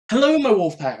Hello my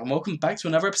Wolfpack and welcome back to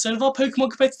another episode of our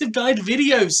Pokemon Competitive Guide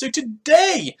video. So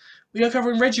today we are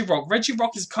covering Regirock.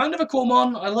 Regirock is kind of a cool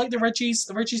mon. I like the Regis.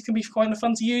 The Regis can be quite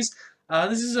fun to use.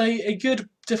 This is a good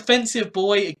defensive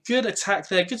boy, a good attack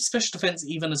there, good special defense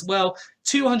even as well.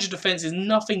 200 defense is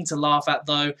nothing to laugh at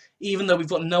though, even though we've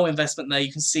got no investment there.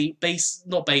 You can see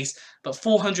not base, but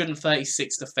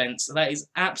 436 defense. So that is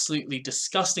absolutely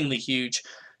disgustingly huge.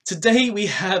 Today we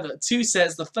have two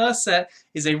sets. The first set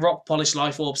is a Rock Polish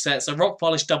Life Orb set. So Rock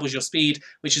Polish doubles your speed,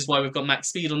 which is why we've got max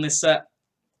speed on this set.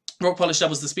 Rock Polish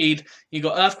doubles the speed. You've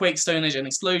got Earthquake, Stone Edge, and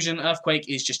Explosion. Earthquake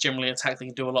is just generally an attack that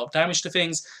can do a lot of damage to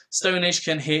things. Stone Edge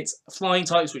can hit flying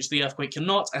types, which the Earthquake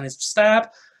cannot, and is stab.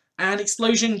 And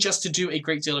Explosion, just to do a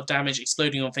great deal of damage,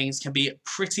 exploding on things can be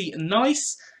pretty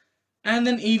nice. And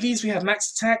then EVs, we have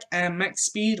max attack and max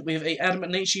speed. With a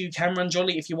adamant nature, you can run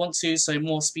Jolly if you want to, so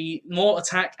more speed, more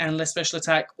attack and less special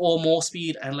attack, or more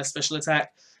speed and less special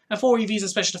attack. And 4 EVs and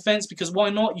special defense, because why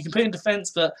not? You can put in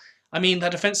defense, but I mean,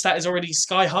 that defense stat is already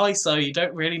sky high, so you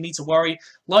don't really need to worry.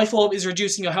 Life Orb is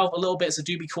reducing your health a little bit, so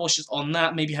do be cautious on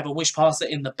that. Maybe have a Wish Passer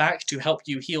in the back to help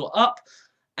you heal up.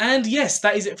 And yes,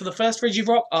 that is it for the first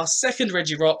Regirock. Our second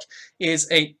Regirock is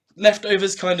a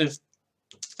leftovers kind of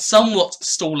somewhat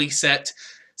stally set.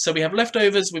 So we have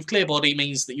leftovers with clear body,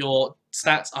 means that your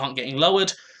stats aren't getting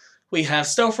lowered. We have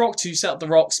Stealth Rock to set up the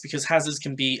rocks because hazards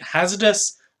can be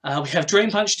hazardous. We have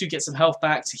Drain Punch to get some health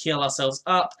back to heal ourselves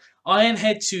up. Iron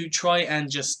Head to try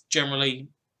and just generally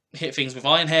hit things with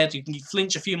Iron Head. You can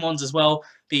flinch a few mons as well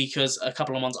because a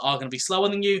couple of mons are going to be slower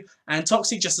than you. And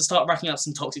Toxic just to start racking up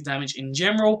some toxic damage in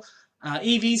general.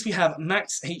 EVs, we have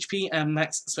max HP and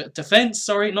max defense.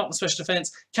 Sorry, not special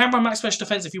defense. Can run max special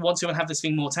defense if you want to and have this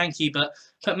thing more tanky, but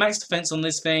put max defense on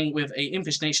this thing with a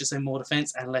impish nature, so more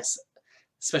defense and less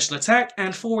special attack.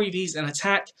 And 4 EVs and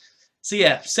attack. So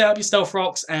yeah, set up your Stealth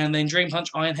Rocks and then Drain Punch,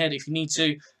 Iron Head if you need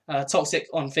to. Toxic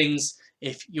on things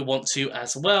if you want to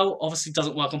as well. Obviously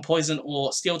doesn't work on poison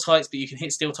or steel types, but you can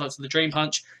hit steel types with the Drain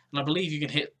Punch, and I believe you can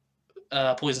hit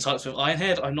poison types with Iron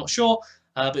Head. I'm not sure.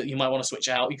 But you might want to switch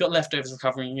out. You've got leftovers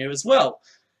recovering you as well.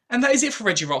 And that is it for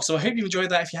Regirock. So I hope you enjoyed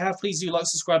that. If you have, please do like,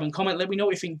 subscribe, and comment. Let me know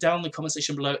what you think down in the comment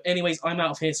section below. Anyways, I'm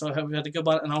out of here, so I hope you had a good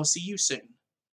one, and I will see you soon.